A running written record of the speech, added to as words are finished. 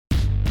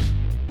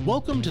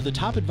Welcome to the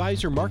Top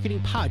Advisor Marketing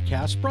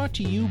Podcast brought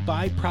to you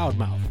by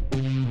Proudmouth.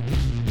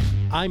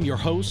 I'm your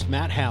host,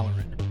 Matt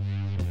Halloran.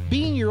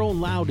 Being your own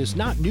loud is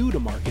not new to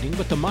marketing,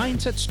 but the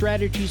mindset,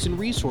 strategies, and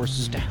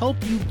resources to help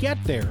you get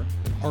there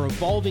are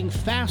evolving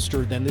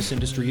faster than this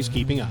industry is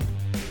keeping up.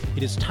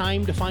 It is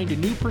time to find a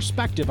new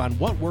perspective on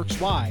what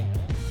works why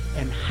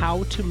and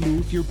how to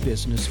move your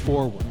business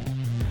forward.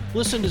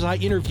 Listen as I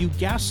interview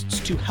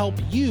guests to help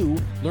you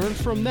learn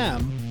from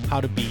them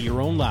how to be your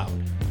own loud.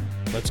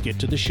 Let's get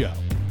to the show.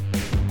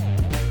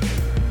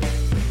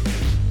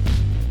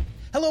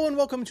 Hello and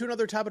welcome to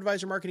another Top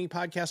Advisor Marketing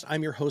Podcast.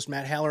 I'm your host,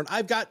 Matt Halloran.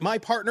 I've got my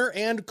partner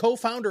and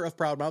co-founder of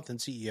Proudmouth and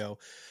CEO,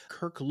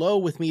 Kirk Lowe,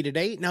 with me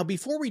today. Now,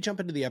 before we jump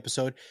into the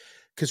episode,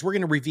 because we're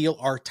going to reveal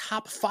our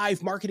top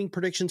 5 marketing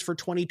predictions for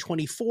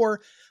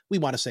 2024, we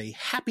want to say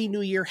Happy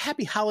New Year,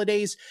 Happy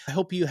Holidays. I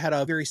hope you had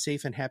a very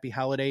safe and happy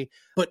holiday.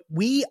 But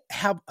we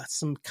have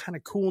some kind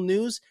of cool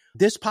news.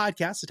 This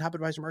podcast, the Top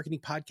Advisor Marketing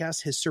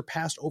Podcast, has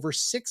surpassed over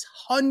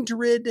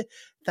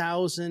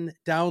 600,000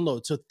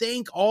 downloads. So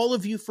thank all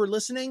of you for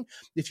listening.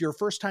 If you're a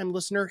first-time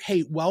listener,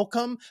 hey,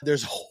 welcome.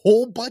 There's a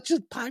whole bunch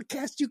of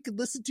podcasts you can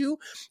listen to.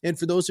 And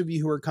for those of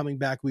you who are coming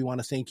back, we want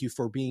to thank you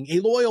for being a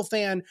loyal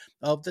fan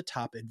of the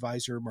Top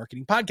Advisor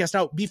Marketing Podcast.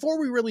 Now, before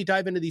we really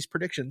dive into these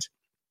predictions,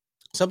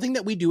 something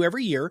that we do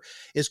every year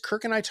is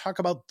Kirk and I talk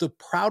about the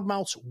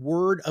Proudmouth's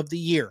word of the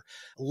year.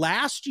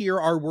 Last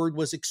year, our word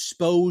was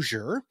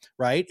exposure,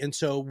 right? And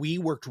so we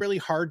worked really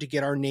hard to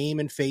get our name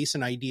and face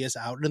and ideas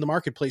out into the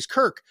marketplace.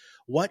 Kirk,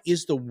 what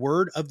is the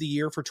word of the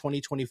year for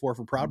 2024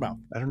 for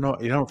Proudmouth? I don't know.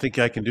 I don't think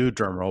I can do a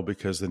drum roll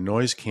because the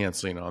noise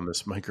canceling on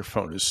this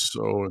microphone is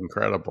so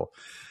incredible.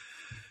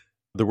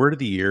 The word of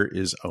the year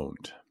is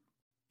owned.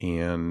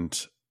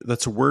 And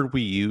that's a word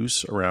we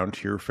use around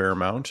here a fair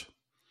amount.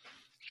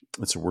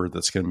 It's a word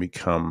that's going to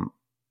become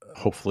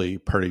hopefully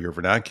part of your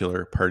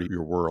vernacular, part of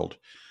your world.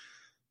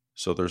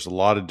 So there's a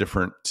lot of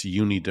different, it's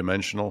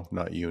unidimensional,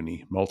 not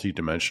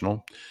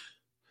multidimensional.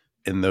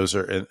 And those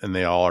are, and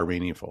they all are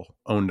meaningful.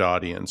 Owned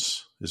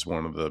audience is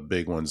one of the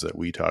big ones that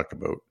we talk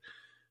about.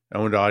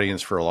 Owned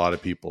audience for a lot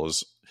of people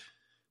is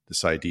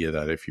this idea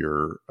that if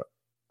you're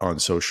on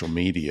social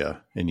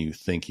media and you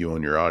think you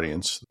own your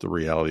audience, the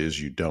reality is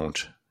you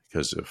don't,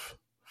 because if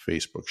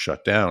Facebook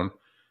shut down,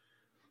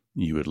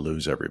 you would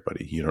lose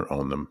everybody. You don't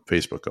own them.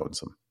 Facebook owns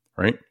them,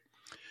 right?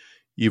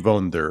 You've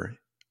earned their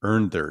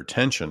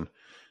attention,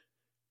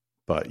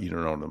 but you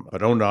don't own them.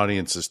 But owned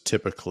audiences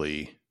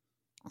typically,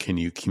 can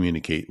you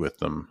communicate with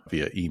them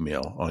via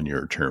email on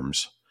your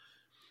terms?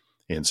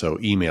 And so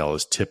email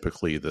is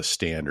typically the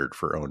standard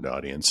for owned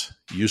audience.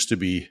 It used to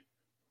be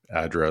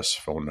address,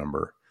 phone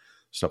number,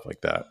 stuff like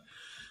that.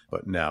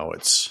 But now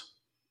it's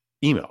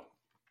email.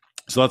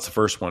 So that's the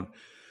first one.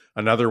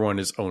 Another one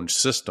is owned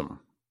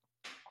system.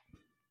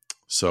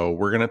 So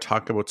we're going to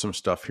talk about some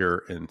stuff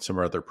here and some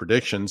other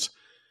predictions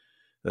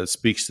that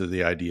speaks to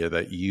the idea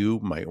that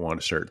you might want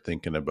to start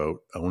thinking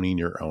about owning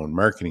your own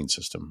marketing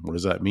system. What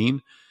does that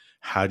mean?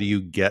 How do you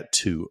get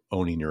to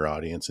owning your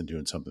audience and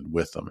doing something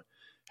with them?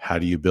 How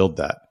do you build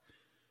that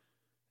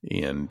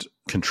and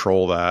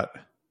control that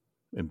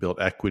and build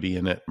equity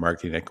in it,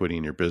 marketing equity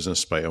in your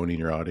business by owning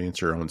your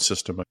audience, your own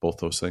system, both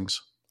those things.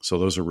 So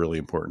those are really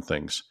important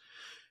things.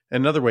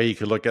 Another way you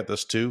could look at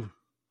this too,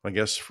 I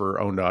guess,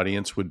 for owned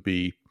audience would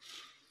be,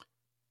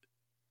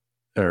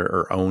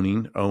 or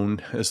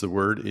own as the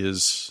word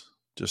is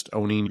just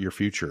owning your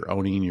future,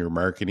 owning your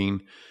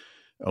marketing,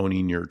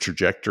 owning your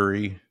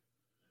trajectory,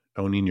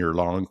 owning your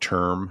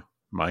long-term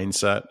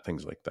mindset,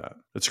 things like that.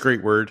 It's a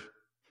great word.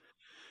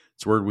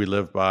 It's a word we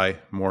live by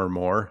more and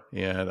more,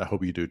 and I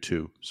hope you do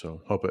too.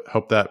 So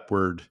hope that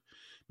word,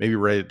 maybe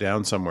write it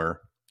down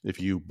somewhere.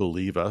 If you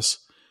believe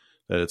us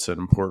that it's an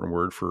important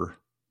word for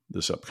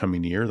this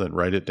upcoming year, then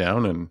write it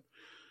down and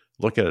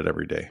look at it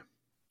every day.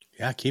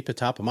 Yeah, keep it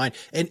top of mind.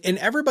 And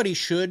everybody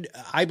should,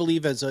 I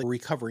believe, as a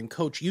recovering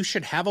coach, you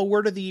should have a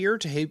word of the year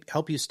to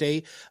help you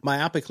stay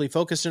myopically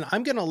focused. And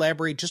I'm going to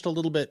elaborate just a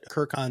little bit,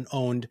 Kirk, on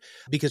owned,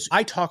 because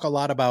I talk a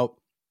lot about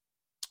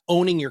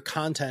owning your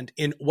content.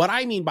 And what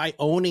I mean by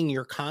owning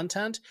your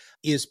content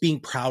is being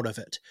proud of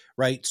it,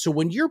 right? So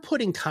when you're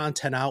putting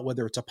content out,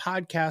 whether it's a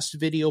podcast,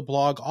 video,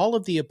 blog, all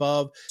of the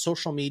above,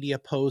 social media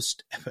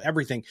post,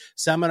 everything,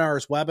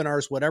 seminars,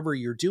 webinars, whatever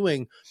you're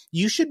doing,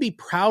 you should be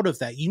proud of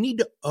that. You need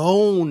to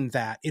own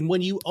that. And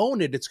when you own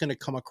it, it's going to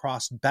come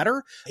across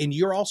better. And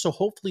you're also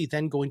hopefully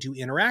then going to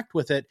interact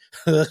with it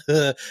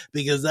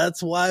because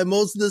that's why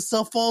most of this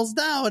stuff falls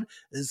down,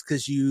 is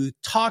because you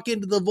talk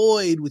into the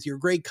void with your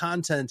great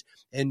content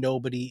and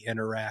nobody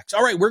interacts.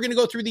 All right, we're going to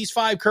go through these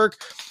 5, Kirk.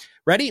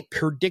 Ready?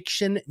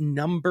 Prediction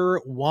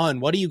number 1.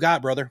 What do you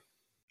got, brother?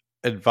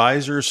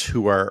 Advisors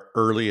who are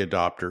early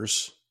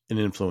adopters in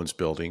influence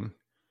building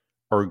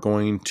are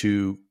going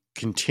to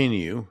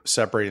continue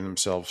separating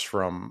themselves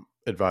from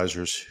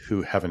advisors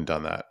who haven't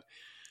done that.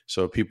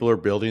 So people are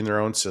building their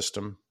own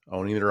system,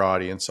 owning their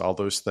audience, all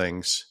those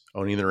things,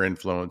 owning their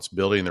influence,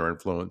 building their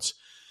influence,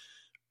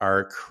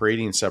 are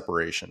creating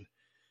separation.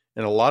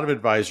 And a lot of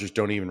advisors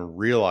don't even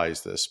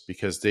realize this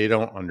because they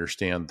don't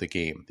understand the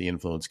game, the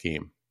influence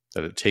game.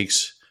 that it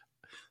takes,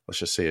 let's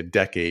just say, a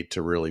decade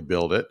to really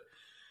build it.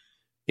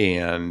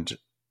 And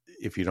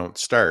if you don't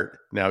start,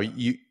 now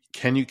you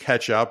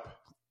catch up?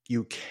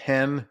 You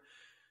can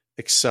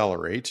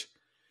accelerate,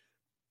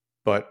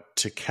 but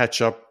to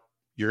catch up,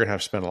 you're going to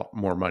have to spend a lot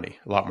more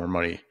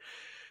money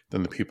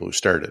than the people who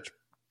started.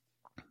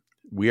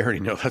 We already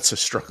know that's a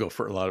struggle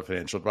for a lot of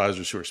financial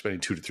advisors who are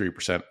spending 2 to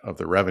 3% of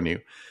their revenue.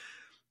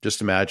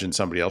 Just imagine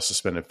somebody else is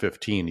spending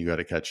 15, you got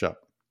to catch up.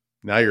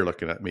 Now you're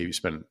looking at maybe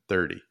spending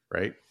 30,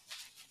 right?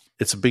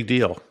 It's a big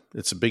deal.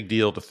 It's a big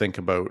deal to think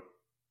about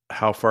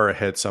how far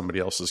ahead somebody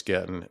else is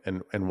getting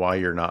and why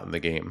you're not in the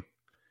game.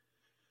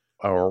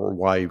 Or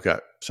why you've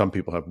got, some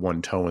people have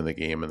one toe in the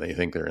game and they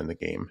think they're in the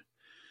game.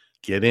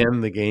 Get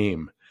in the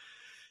game.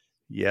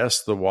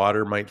 Yes, the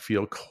water might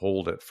feel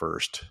cold at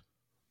first.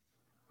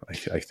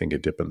 I think a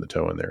dip in the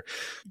toe in there.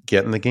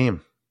 Get in the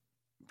game,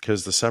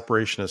 because the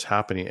separation is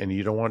happening and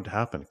you don't want it to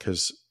happen.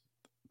 Because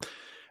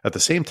at the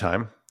same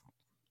time,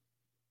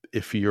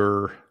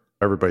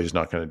 everybody's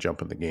not going to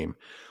jump in the game.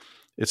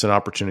 It's an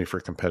opportunity for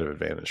a competitive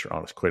advantage,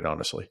 quite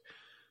honestly.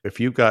 If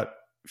you've got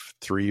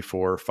 3,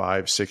 4,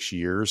 5, 6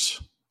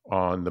 years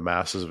on the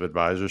masses of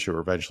advisors who are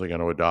eventually going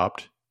to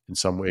adopt in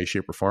some way,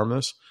 shape, or form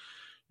this,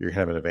 you're going to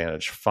have an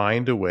advantage.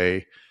 Find a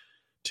way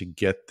to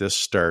get this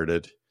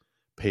started,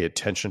 pay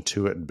attention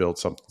to it, and build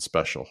something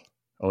special.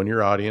 Own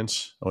your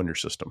audience, own your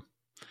system.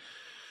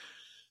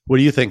 What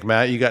do you think,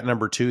 Matt? You got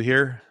number 2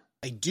 here?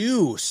 I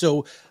do.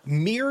 So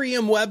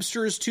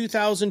Merriam-Webster's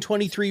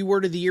 2023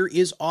 word of the year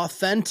is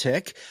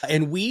authentic.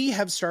 And we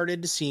have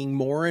started seeing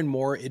more and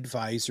more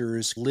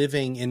advisors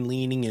living and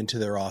leaning into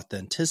their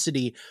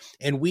authenticity.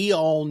 And we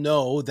all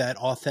know that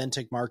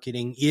authentic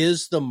marketing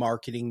is the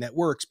marketing that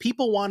works.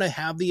 People want to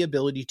have the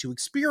ability to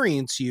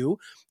experience your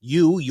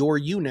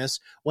you-ness,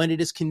 when it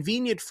is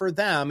convenient for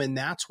them. And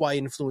that's why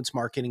influence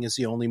marketing is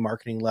the only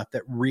marketing left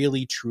that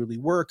really, truly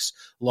works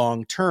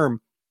long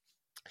term.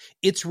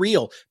 It's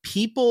real.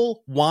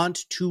 People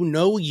want to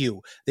know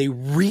you. They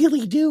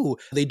really do.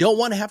 They don't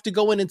want to have to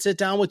go in and sit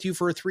down with you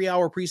for a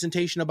 3-hour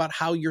presentation about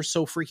how you're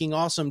so freaking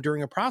awesome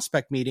during a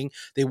prospect meeting.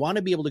 They want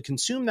to be able to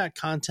consume that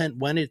content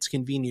when it's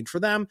convenient for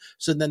them.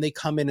 So then they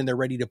come in and they're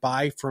ready to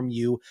buy from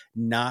you,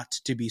 not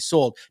to be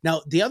sold.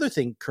 Now, the other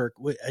thing, Kirk,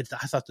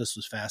 I thought this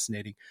was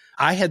fascinating.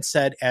 I had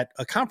said at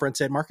a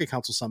conference at Market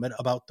Council Summit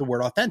about the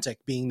word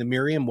authentic being the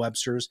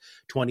Merriam-Webster's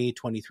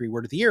 2023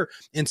 word of the year.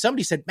 And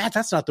somebody said, Matt,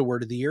 that's not the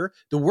word of the year.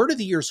 The word of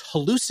the year is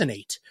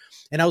hallucinate.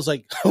 And I was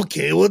like,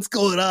 okay, what's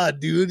going on,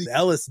 dude?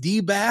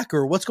 LSD back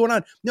or what's going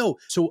on? No.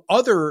 So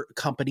other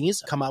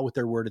companies come out with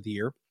their word of the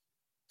year.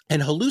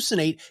 And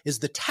hallucinate is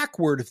the tech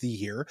word of the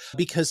year,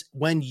 because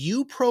when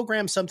you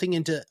program something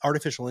into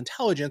artificial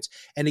intelligence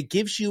and it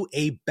gives you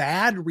a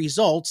bad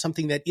result,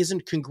 something that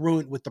isn't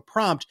congruent with the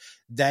prompt,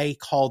 they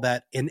call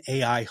that an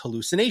AI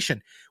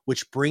hallucination,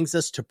 which brings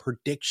us to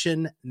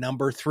prediction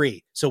number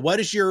 3. So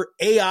what is your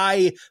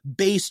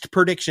AI-based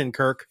prediction,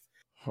 Kirk?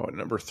 Oh,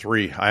 number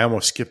 3. I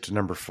almost skipped to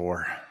number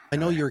 4. I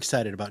know you're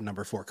excited about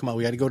number 4. Come on,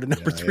 we got to go to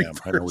number 3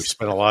 first. I know we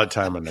spent a lot of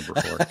time on number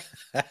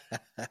 4.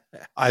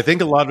 I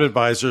think a lot of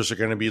advisors are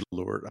going to be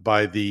lured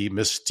by the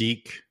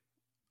mystique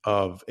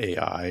of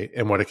AI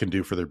and what it can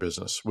do for their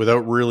business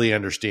without really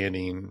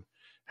understanding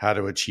how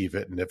to achieve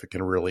it and if it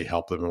can really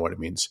help them and what it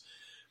means,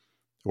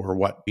 or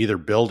what, either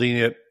building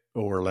it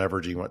or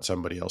leveraging what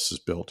somebody else has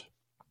built.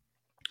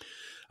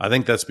 I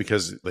think that's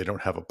because they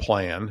don't have a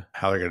plan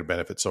how they're going to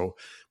benefit. So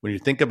when you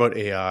think about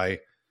AI,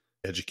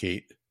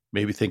 educate,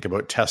 maybe think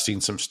about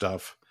testing some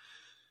stuff,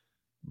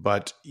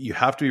 but you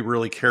have to be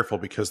really careful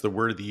because the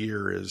word of the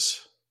year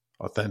is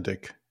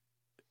authentic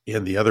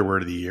and the other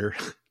word of the year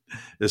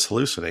is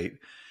hallucinate.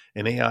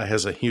 And AI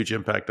has a huge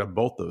impact on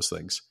both those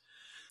things.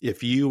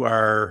 If you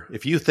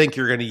think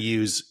you're going to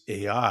use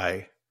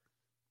AI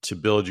to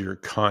build your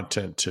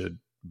content,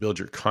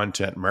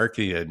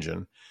 marketing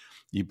engine,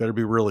 you better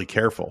be really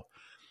careful.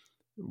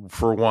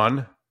 For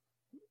one,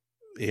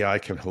 AI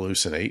can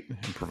hallucinate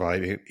and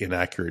provide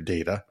inaccurate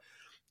data.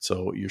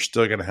 So you're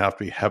still going to have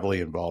to be heavily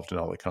involved in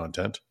all the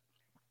content.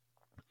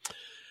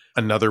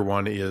 Another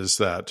one is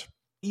that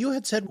you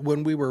had said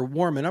when we were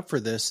warming up for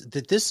this,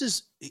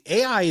 that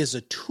AI is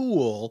a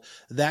tool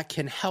that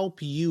can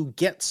help you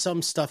get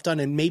some stuff done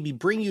and maybe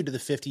bring you to the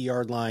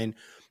 50-yard line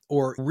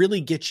or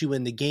really get you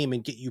in the game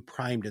and get you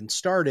primed and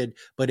started,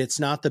 but it's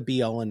not the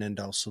be all and end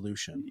all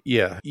solution.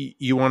 Yeah.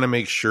 You want to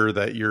make sure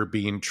that you're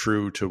being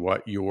true to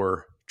what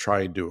you're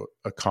trying to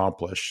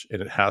accomplish,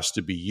 and it has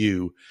to be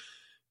you.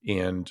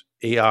 And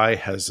AI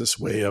has this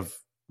way of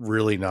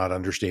really not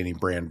understanding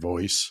brand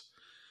voice.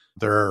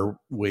 There are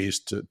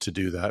ways to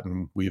do that,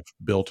 and we've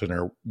built and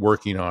are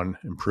working on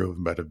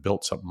improving, but have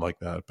built something like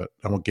that, but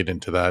I won't get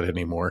into that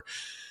anymore.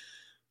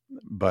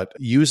 But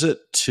use it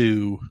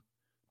to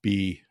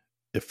be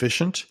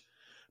efficient,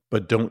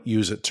 but don't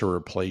use it to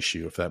replace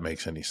you, if that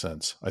makes any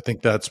sense. I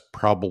think that's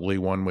probably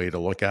one way to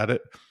look at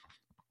it.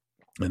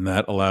 And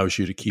that allows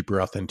you to keep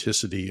your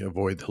authenticity,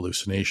 avoid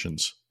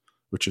hallucinations,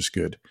 which is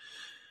good.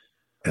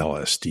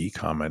 LSD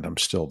comment. I'm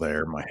still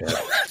there in my head.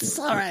 It's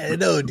all right. I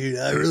know, dude.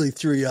 I really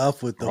threw you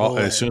off with the whole.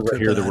 As soon as I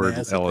hear the word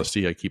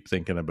LSD, I keep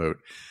thinking about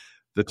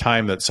the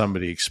time that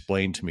somebody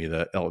explained to me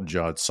that Elton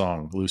John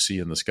song "Lucy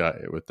in the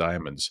Sky with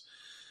Diamonds"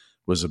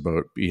 was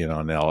about being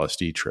on an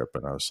LSD trip,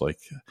 and I was like,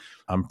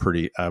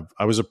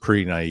 I was a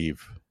pretty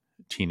naive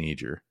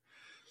teenager,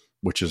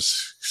 which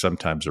is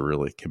sometimes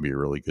can be a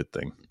really good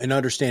thing. And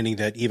understanding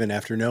that even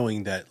after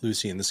knowing that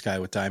Lucy in the Sky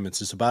with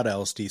Diamonds is about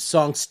LSD,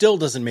 song still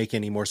doesn't make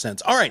any more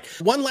sense. All right.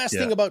 One last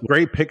thing about...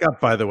 Great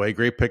pickup, by the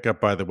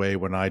way,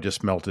 when I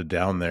just melted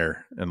down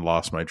there and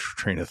lost my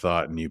train of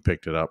thought and you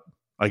picked it up.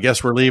 I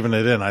guess we're leaving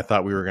it in. I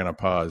thought we were going to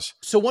pause.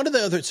 So one of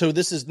the other... So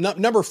this is...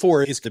 number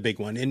 4 is the big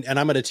one. And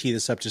I'm going to tee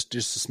this up just a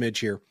smidge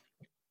here.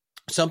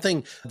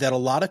 Something that a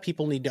lot of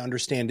people need to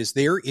understand is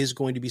there is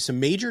going to be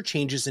some major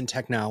changes in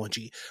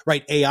technology,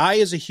 right? AI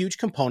is a huge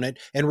component.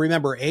 And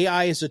remember,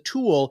 AI is a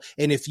tool.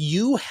 And if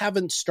you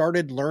haven't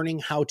started learning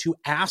how to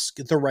ask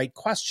the right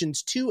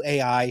questions to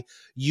AI,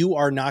 you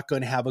are not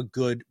going to have a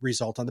good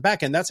result on the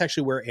back end. That's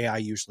actually where AI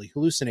usually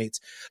hallucinates.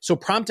 So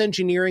prompt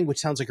engineering, which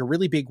sounds like a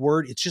really big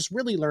word, it's just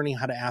really learning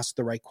how to ask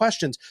the right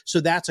questions.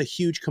 So that's a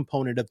huge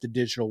component of the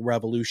digital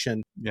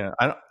revolution. Yeah,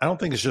 I don't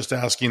think it's just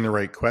asking the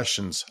right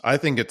questions. I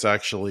think it's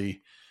actually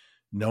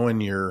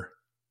knowing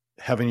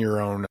having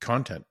your own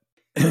content,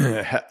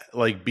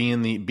 like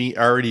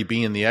already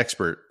being the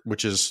expert,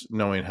 which is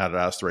knowing how to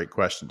ask the right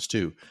questions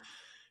too.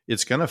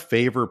 It's going to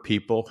favor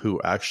people who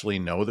actually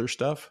know their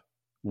stuff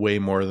way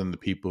more than the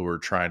people who are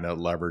trying to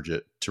leverage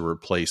it to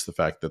replace the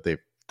fact that they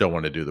don't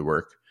want to do the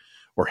work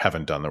or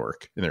haven't done the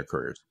work in their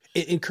careers.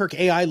 In Kirk,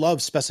 AI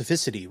loves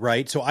specificity,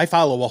 right? So I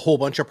follow a whole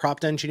bunch of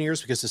prompt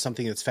engineers because it's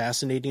something that's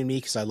fascinating to me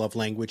because I love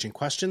language and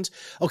questions.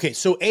 Okay,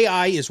 so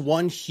AI is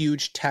one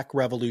huge tech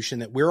revolution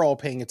that we're all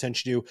paying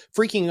attention to,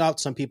 freaking out.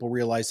 Some people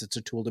realize it's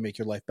a tool to make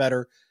your life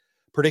better.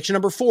 Prediction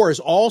number 4 is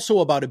also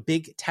about a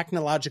big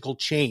technological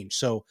change.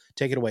 So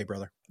take it away,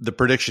 brother. The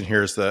prediction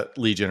here is that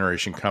lead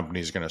generation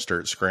companies are going to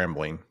start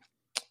scrambling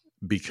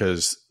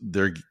because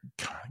they're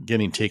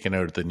getting taken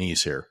out at the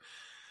knees here.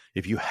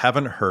 If you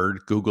haven't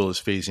heard, Google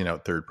is phasing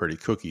out third-party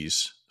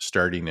cookies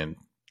starting in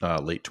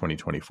late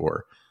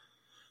 2024.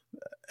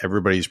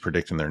 Everybody's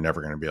predicting they're never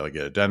going to be able to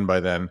get it done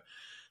by then,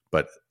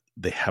 but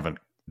they haven't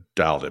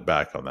dialed it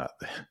back on that.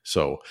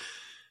 So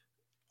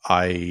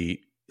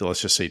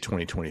let's just say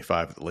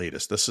 2025 at the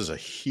latest. This is a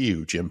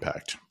huge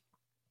impact.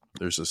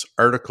 There's this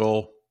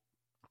article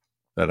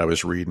that I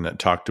was reading that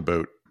talked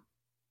about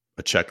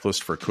a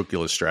checklist for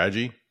cookieless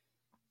strategy.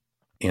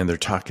 And they're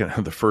talking,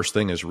 the first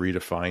thing is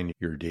redefine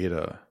your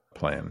data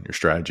plan, your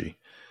strategy.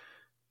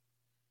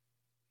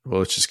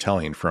 Well, it's just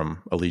telling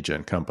from a lead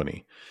gen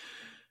company.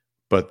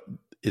 But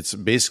it's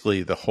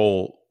basically the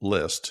whole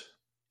list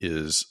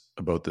is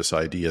about this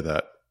idea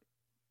that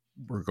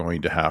we're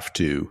going to have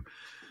to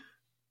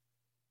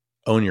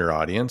own your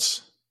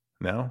audience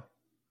now.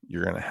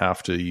 You're going to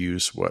have to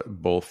use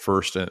both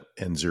first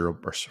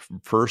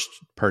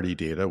party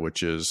data,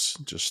 which is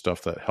just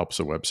stuff that helps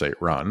a website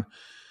run,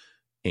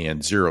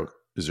 and zero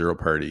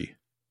party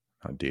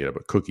data,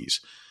 but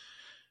cookies.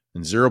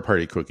 And zero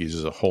party cookies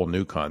is a whole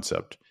new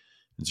concept.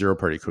 And zero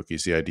party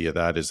cookies, the idea of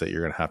that is that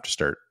you're going to have to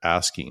start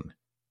asking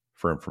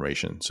for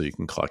information so you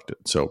can collect it.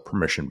 So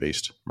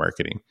permission-based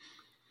marketing,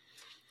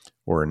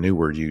 or a new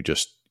word you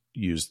just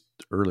used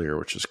earlier,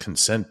 which is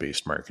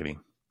consent-based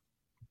marketing.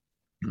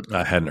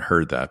 I hadn't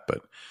heard that,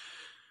 but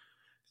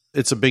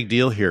it's a big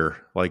deal here,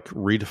 like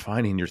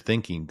redefining your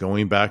thinking,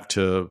 going back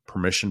to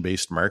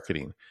permission-based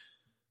marketing.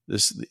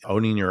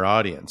 Owning your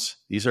audience.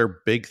 These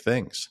are big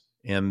things.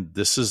 And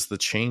this is the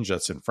change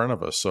that's in front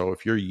of us. So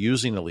if you're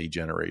using a lead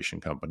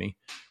generation company,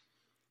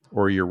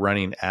 or you're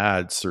running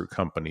ads through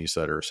companies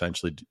that are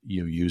essentially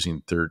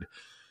using third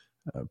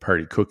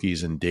party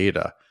cookies and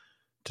data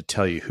to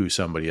tell you who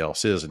somebody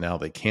else is, and now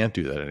they can't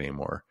do that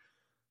anymore,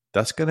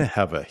 that's going to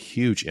have a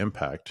huge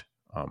impact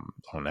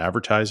on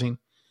advertising,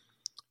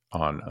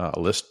 on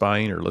list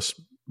buying or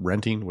list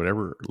renting,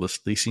 whatever,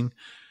 list leasing.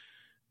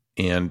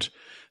 And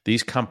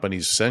these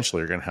companies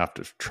essentially are going to have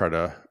to try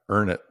to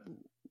earn it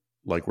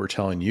like we're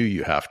telling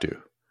you have to,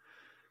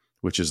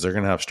 which is they're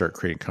going to have to start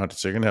creating content.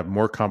 So you're going to have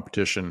more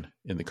competition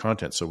in the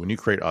content. So when you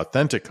create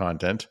authentic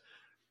content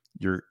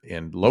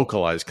and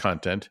localized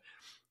content,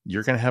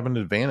 you're going to have an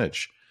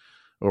advantage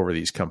over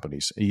these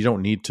companies. And you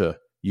don't need to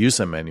use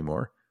them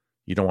anymore.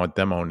 You don't want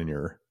them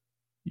owning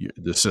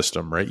the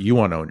system, right? You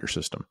want to own your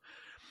system.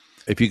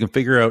 If you can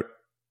figure out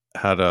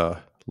how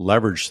to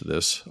leverage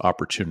this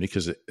opportunity,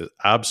 because it is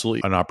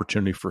absolutely an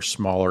opportunity for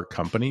smaller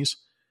companies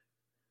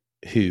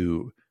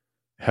who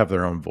have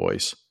their own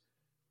voice,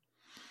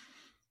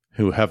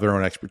 who have their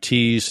own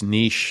expertise,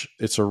 niche.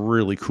 It's a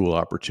really cool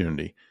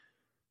opportunity,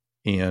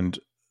 and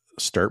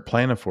start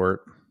planning for it.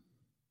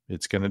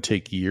 It's going to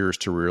take years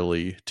to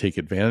really take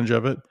advantage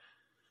of it,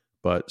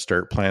 but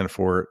start planning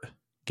for it,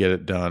 get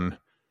it done,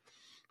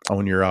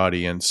 own your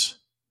audience,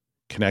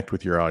 connect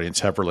with your audience,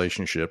 have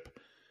relationship,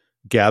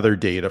 gather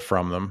data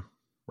from them,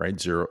 right?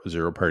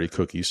 Zero party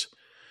cookies,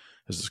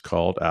 as it's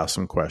called, ask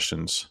them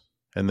questions,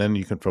 And then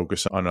you can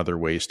focus on other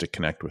ways to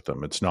connect with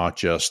them. It's not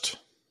just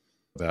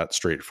that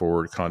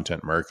straightforward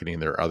content marketing.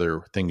 There are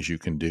other things you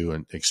can do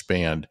and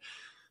expand,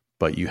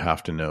 but you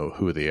have to know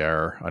who they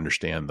are,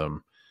 understand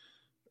them,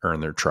 earn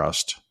their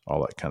trust,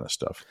 all that kind of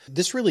stuff.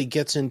 This really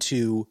gets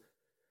into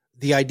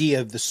the idea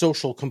of the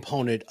social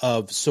component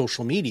of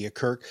social media,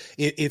 Kirk.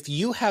 If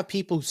you have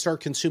people who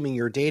start consuming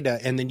your data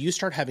and then you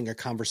start having a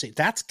conversation,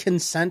 that's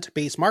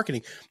consent-based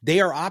marketing.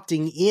 They are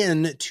opting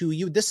in to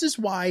you. This is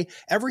why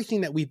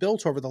everything that we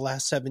built over the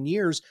last 7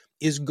 years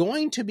is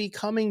going to be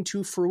coming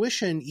to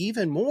fruition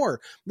even more.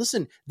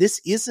 Listen,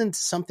 this isn't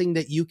something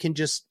that you can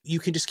just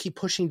keep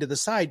pushing to the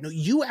side. No,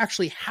 you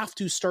actually have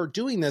to start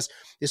doing this,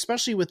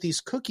 especially with these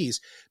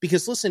cookies.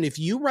 Because listen, if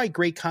you write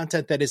great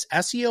content that is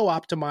SEO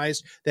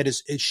optimized, that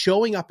is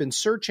showing up in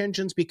search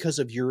engines because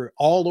of you're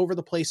all over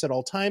the place at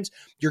all times,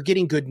 you're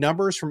getting good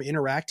numbers from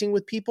interacting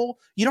with people,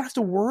 you don't have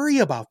to worry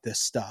about this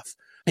stuff.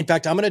 In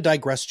fact, I'm going to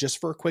digress just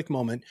for a quick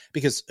moment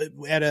because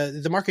at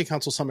the Market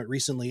Council Summit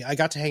recently, I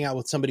got to hang out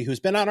with somebody who's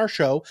been on our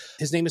show.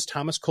 His name is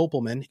Thomas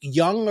Kopelman,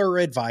 younger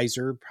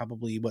advisor,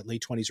 probably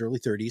late 20s, early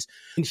 30s.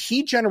 And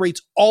he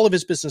generates all of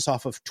his business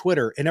off of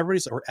Twitter and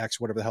everybody's, or X,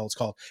 whatever the hell it's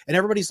called. And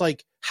everybody's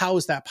like, how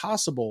is that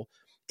possible?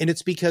 And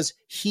it's because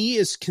he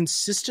is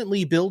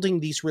consistently building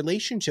these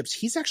relationships.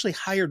 He's actually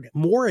hired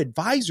more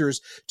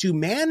advisors to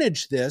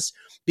manage this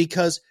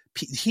because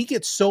he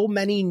gets so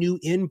many new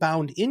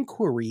inbound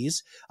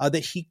inquiries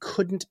that he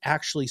couldn't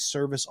actually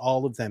service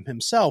all of them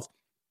himself.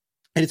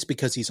 And it's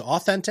because he's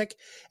authentic.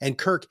 And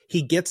Kirk,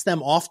 he gets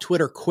them off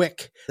Twitter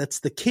quick. That's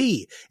the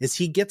key, is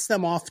he gets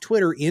them off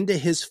Twitter into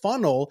his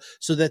funnel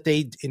so that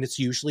and it's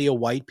usually a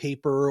white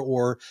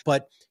paper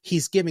but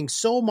he's giving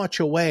so much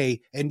away.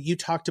 And we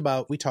talk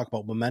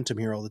about momentum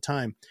here all the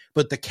time,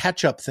 but the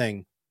catch up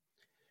thing,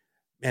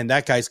 and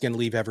that guy's going to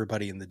leave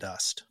everybody in the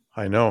dust.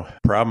 I know.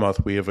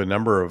 Proudmouth, we have a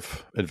number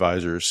of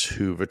advisors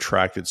who've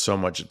attracted so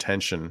much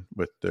attention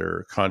with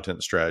their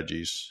content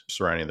strategies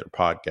surrounding their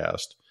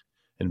podcast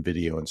and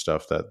video and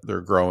stuff that they're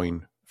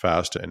growing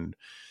fast. And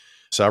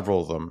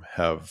several of them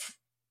have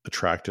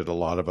attracted a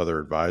lot of other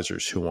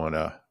advisors who want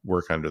to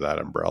work under that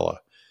umbrella.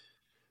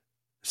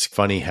 It's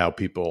funny how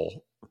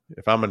people,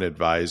 if I'm an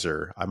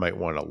advisor, I might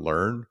want to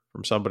learn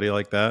from somebody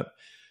like that,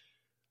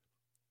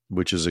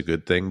 which is a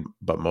good thing.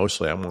 But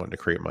mostly I'm wanting to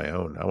create my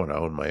own. I want to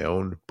own my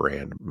own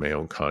brand, my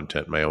own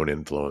content, my own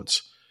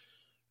influence.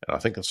 And I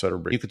think that's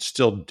what you could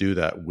still do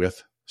that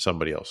with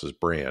somebody else's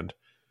brand,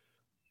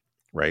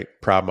 right?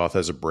 Proudmouth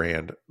as a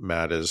brand,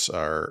 Matt is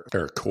our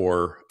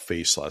core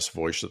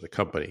face/voice of the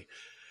company.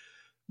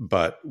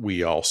 But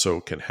we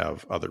also can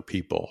have other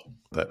people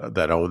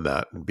that own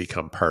that and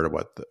become part of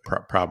what the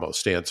Proudmouth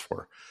stands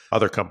for.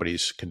 Other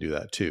companies can do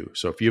that too.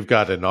 So if you've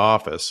got an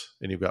office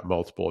and you've got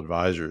multiple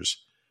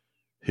advisors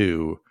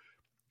who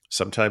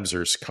sometimes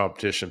there's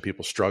competition,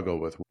 people struggle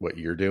with what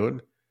you're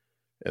doing,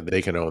 and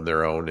they can own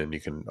their own and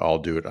you can all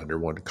do it under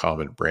one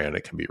common brand.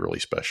 It can be really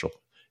special.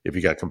 If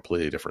you got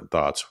completely different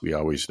thoughts, we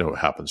always know what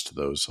happens to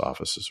those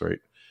offices, right?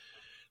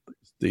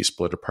 They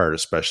split apart,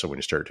 especially when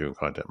you start doing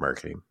content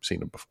marketing. I've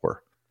seen it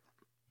before.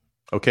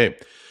 Okay.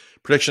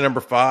 Prediction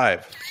number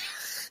 5.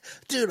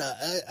 Dude,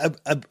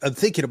 I'm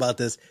thinking about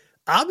this.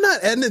 I'm not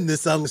ending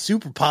this on a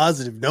super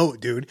positive note,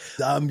 dude.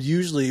 I'm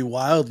usually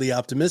wildly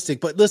optimistic.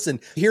 But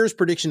listen, here's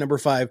prediction number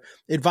 5.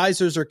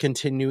 Advisors are going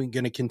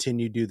to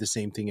continue to do the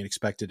same thing and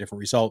expect a different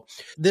result.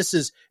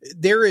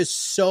 There is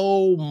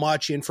so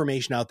much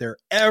information out there.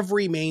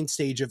 Every main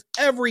stage of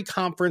every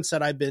conference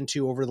that I've been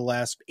to over the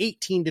last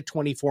 18 to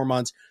 24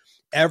 months,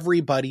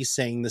 everybody's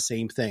saying the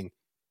same thing.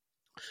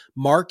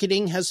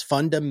 Marketing has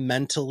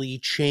fundamentally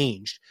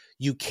changed.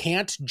 You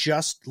can't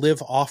just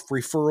live off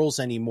referrals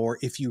anymore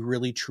if you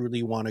really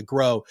truly want to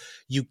grow.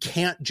 You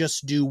can't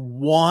just do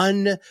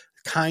one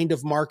kind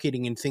of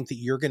marketing and think that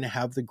you're going to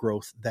have the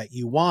growth that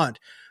you want.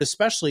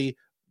 Especially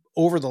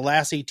over the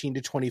last 18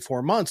 to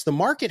 24 months, the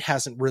market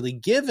hasn't really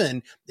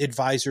given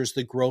advisors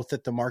the growth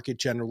that the market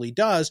generally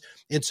does.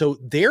 And so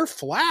they're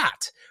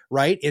flat,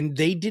 right? And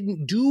they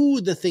didn't do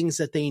the things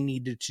that they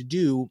needed to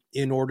do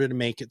in order to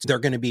make it. They're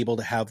going to be able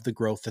to have the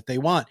growth that they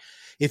want.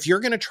 If you're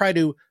going to try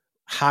to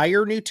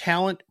hire new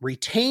talent,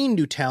 retain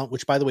new talent,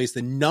 which by the way is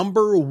the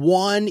number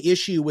one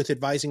issue with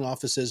advising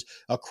offices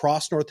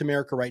across North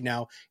America right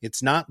now.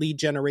 It's not lead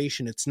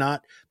generation. It's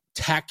not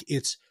tech.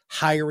 It's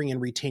hiring and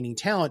retaining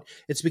talent.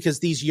 It's because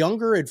these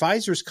younger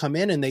advisors come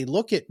in and they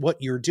look at what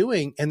you're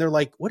doing and they're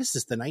like, what is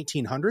this, the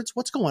 1900s?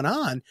 What's going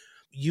on?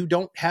 You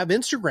don't have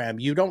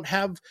Instagram. You don't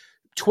have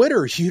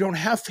Twitter. You don't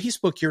have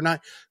Facebook. You're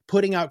not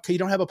putting out, you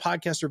don't have a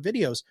podcast or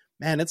videos.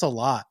 Man, it's a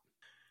lot.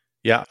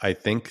 Yeah, I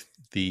think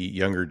the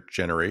younger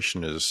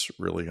generation is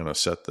really going to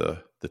set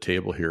the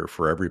table here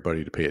for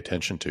everybody to pay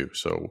attention to.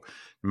 So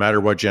no matter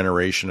what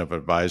generation of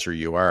advisor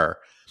you are,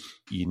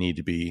 you need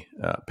to be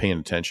paying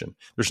attention.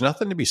 There's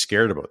nothing to be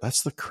scared about.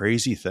 That's the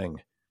crazy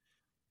thing.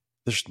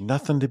 There's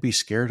nothing to be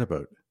scared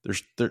about.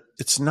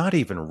 It's not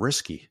even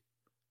risky.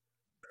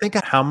 Think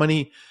of how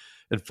many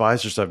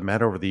advisors I've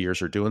met over the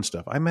years are doing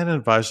stuff. I met an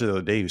advisor the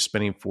other day who's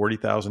spending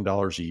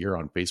 $40,000 a year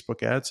on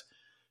Facebook ads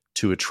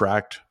to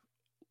attract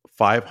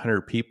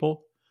 500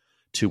 people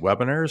to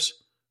webinars,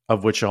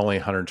 of which only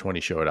 120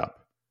 showed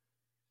up.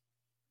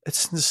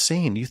 It's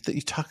insane. You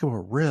talk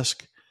about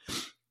risk,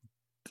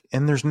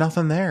 and there's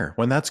nothing there.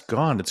 When that's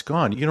gone, it's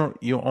gone.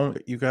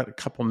 You got a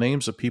couple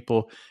names of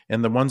people,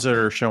 and the ones that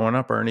are showing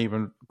up aren't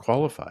even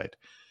qualified.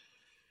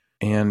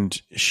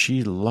 And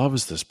she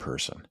loves this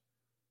person.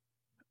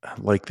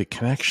 Like, the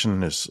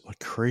connection is like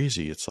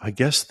crazy. It's, I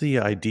guess, the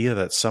idea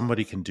that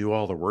somebody can do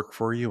all the work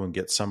for you and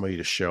get somebody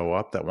to show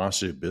up that wants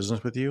to do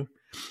business with you,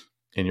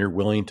 and you're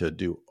willing to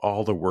do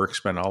all the work,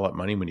 spend all that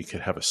money when you could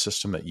have a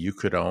system that you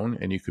could own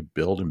and you could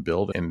build and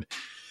build. And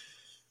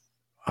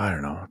I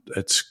don't know.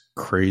 It's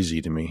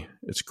crazy to me.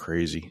 It's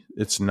crazy.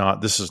 This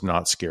is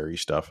not scary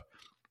stuff.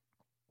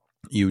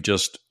 You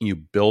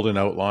build an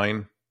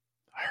outline.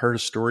 I heard a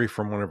story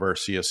from one of our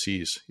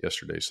CSCs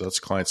yesterday. So that's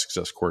client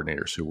success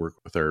coordinators who work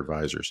with our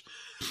advisors,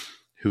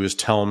 who is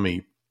telling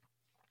me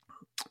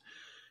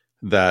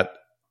that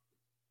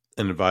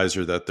an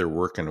advisor that they're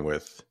working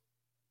with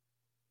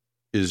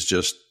is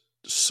just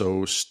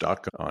so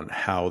stuck on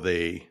how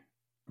they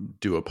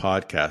do a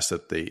podcast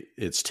that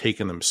it's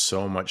taken them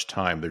so much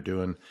time.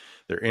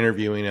 They're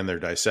interviewing and they're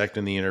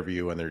dissecting the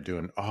interview and they're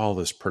doing all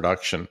this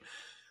production,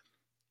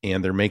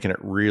 and they're making it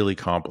really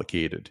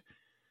complicated.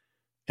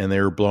 And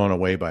they were blown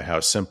away by how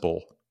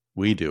simple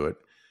we do it.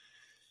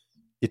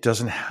 It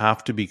doesn't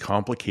have to be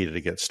complicated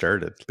to get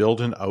started.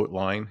 Build an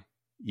outline.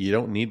 You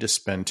don't need to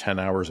spend 10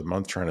 hours a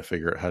month trying to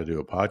figure out how to do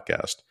a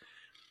podcast.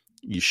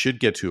 You should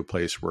get to a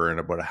place where in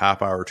about a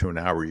half hour to an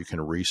hour, you can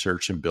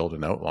research and build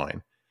an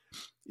outline.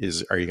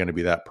 Are you going to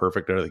be that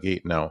perfect out of the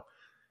gate? No.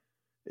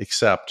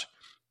 Except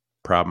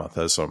Proudmouth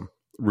has some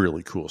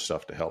really cool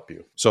stuff to help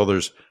you. So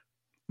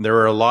there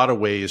are a lot of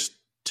ways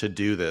to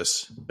do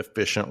this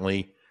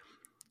efficiently,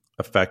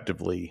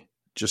 effectively.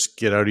 Just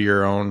get out of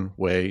your own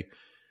way.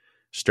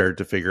 Start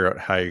to figure out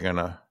how you're going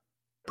to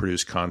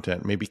produce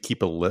content. Maybe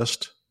keep a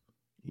list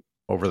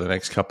over the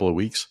next couple of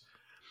weeks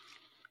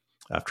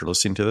after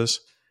listening to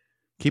this.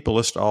 Keep a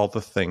list of all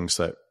the things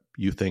that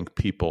you think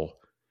people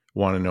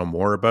want to know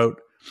more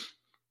about.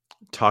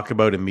 Talk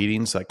about in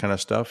meetings, that kind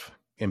of stuff,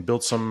 and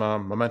build some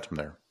momentum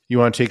there. You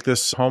want to take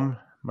this home,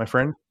 my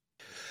friend?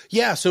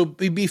 Yeah. So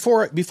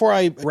before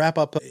I wrap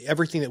up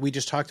everything that we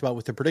just talked about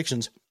with the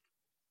predictions,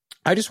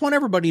 I just want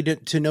everybody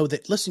to know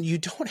that, listen, you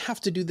don't have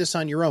to do this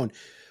on your own.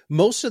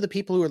 Most of the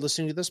people who are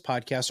listening to this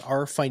podcast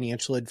are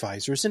financial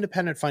advisors,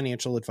 independent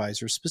financial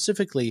advisors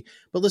specifically.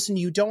 But listen,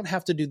 you don't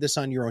have to do this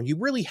on your own. You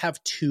really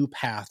have two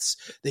paths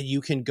that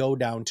you can go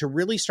down to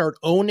really start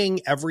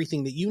owning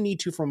everything that you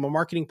need to from a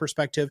marketing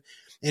perspective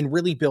and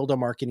really build a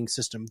marketing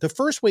system. The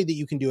first way that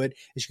you can do it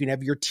is you can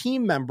have your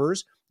team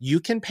members. You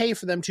can pay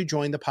for them to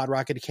join the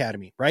PodRocket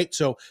Academy, right?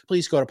 So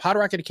please go to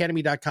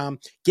podrocketacademy.com,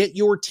 get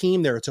your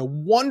team there. It's a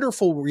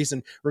wonderful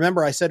reason.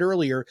 Remember, I said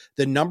earlier,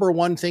 the number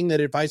one thing that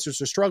advisors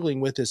are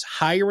struggling with is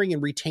hiring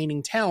and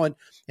retaining talent.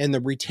 And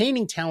the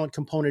retaining talent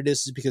component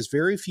is because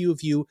very few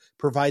of you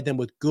provide them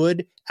with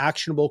good,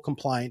 actionable,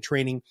 compliant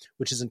training,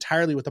 which is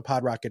entirely what the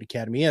PodRocket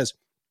Academy is.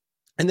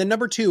 And then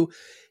number two,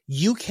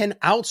 you can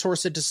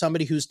outsource it to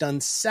somebody who's done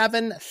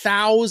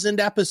 7,000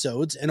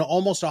 episodes and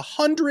almost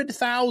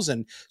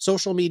 100,000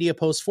 social media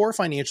posts for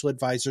financial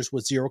advisors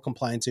with zero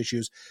compliance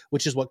issues,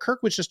 which is what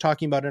Kirk was just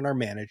talking about in our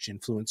managed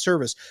influence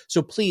service.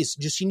 So please,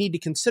 you need to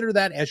consider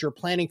that as you're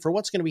planning for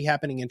what's going to be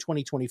happening in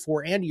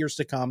 2024 and years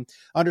to come.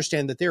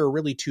 Understand that there are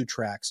really two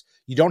tracks.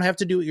 You don't have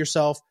to do it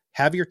yourself,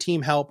 have your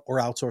team help, or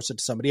outsource it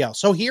to somebody else.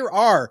 So here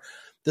are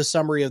the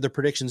summary of the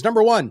predictions.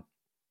 Number one,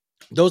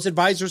 those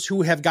advisors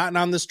who have gotten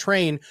on this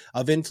train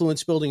of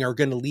influence building are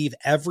going to leave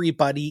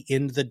everybody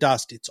in the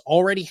dust. It's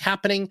already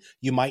happening.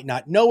 You might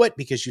not know it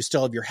because you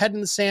still have your head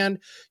in the sand.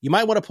 You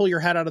might want to pull your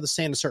head out of the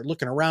sand and start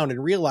looking around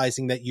and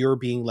realizing that you're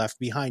being left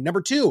behind.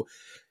 Number two,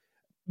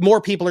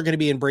 more people are going to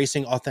be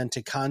embracing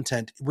authentic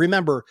content.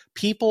 Remember,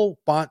 people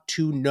want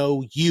to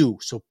know you.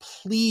 So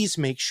please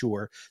make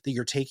sure that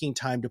you're taking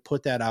time to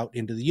put that out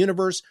into the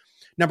universe.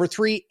 Number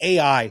three,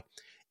 AI.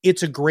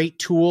 It's a great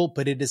tool,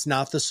 but it is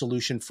not the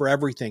solution for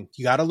everything.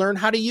 You got to learn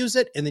how to use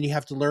it, and then you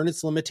have to learn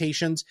its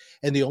limitations.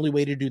 And the only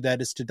way to do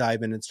that is to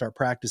dive in and start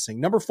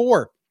practicing. Number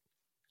four,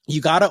 you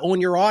got to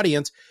own your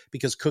audience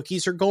because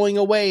cookies are going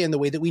away in the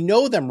way that we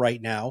know them right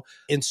now.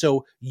 And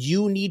so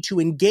you need to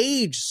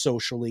engage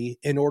socially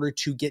in order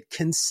to get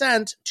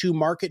consent to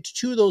market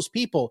to those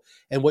people.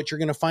 And what you're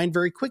going to find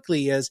very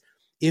quickly is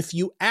if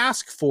you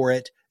ask for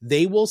it,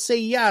 they will say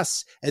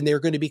yes, and they're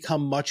going to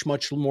become much,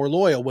 much more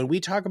loyal. When we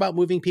talk about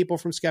moving people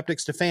from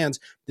skeptics to fans,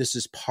 this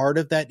is part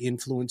of that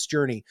influence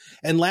journey.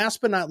 And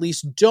last but not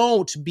least,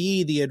 don't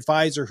be the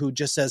advisor who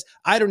just says,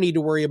 I don't need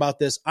to worry about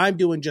this. I'm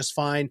doing just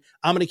fine.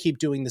 I'm going to keep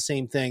doing the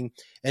same thing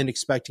and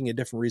expecting a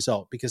different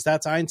result, because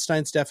that's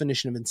Einstein's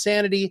definition of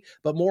insanity.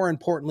 But more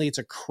importantly, it's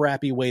a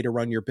crappy way to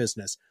run your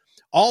business.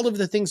 All of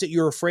the things that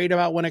you're afraid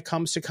about when it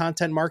comes to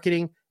content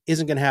marketing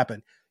isn't going to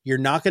happen. You're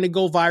not going to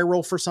go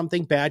viral for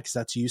something bad because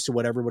that's used to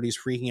what everybody's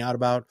freaking out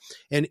about.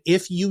 And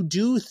if you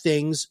do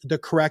things the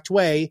correct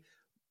way,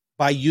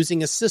 by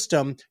using a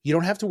system, you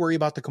don't have to worry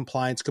about the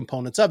compliance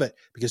components of it,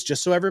 because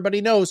just so everybody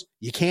knows,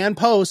 you can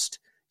post,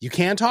 you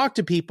can talk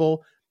to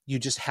people, you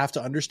just have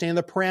to understand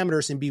the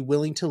parameters and be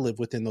willing to live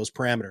within those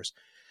parameters.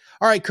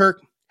 All right,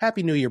 Kirk,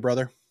 Happy New Year,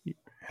 brother.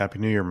 Happy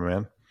New Year, my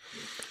man.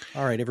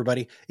 All right,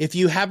 everybody. If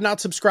you have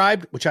not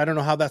subscribed, which I don't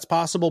know how that's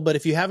possible, but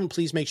if you haven't,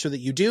 please make sure that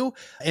you do.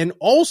 And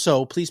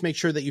also, please make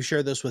sure that you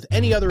share this with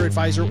any other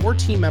advisor or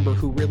team member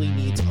who really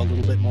needs a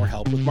little bit more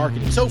help with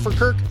marketing. So for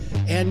Kirk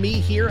and me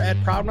here at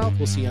Proudmouth,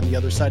 we'll see you on the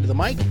other side of the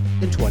mic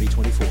in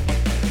 2024.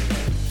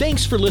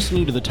 Thanks for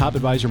listening to the Top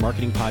Advisor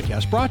Marketing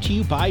Podcast, brought to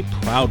you by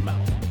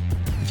Proudmouth.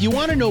 If you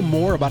want to know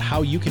more about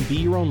how you can be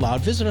your own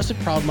loud, visit us at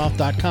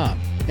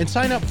proudmouth.com and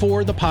sign up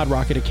for the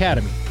PodRocket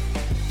Academy.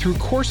 Through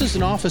courses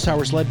and office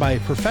hours led by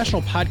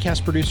professional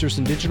podcast producers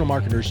and digital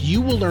marketers, you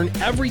will learn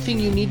everything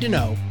you need to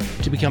know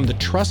to become the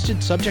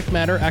trusted subject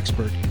matter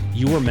expert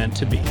you were meant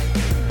to be.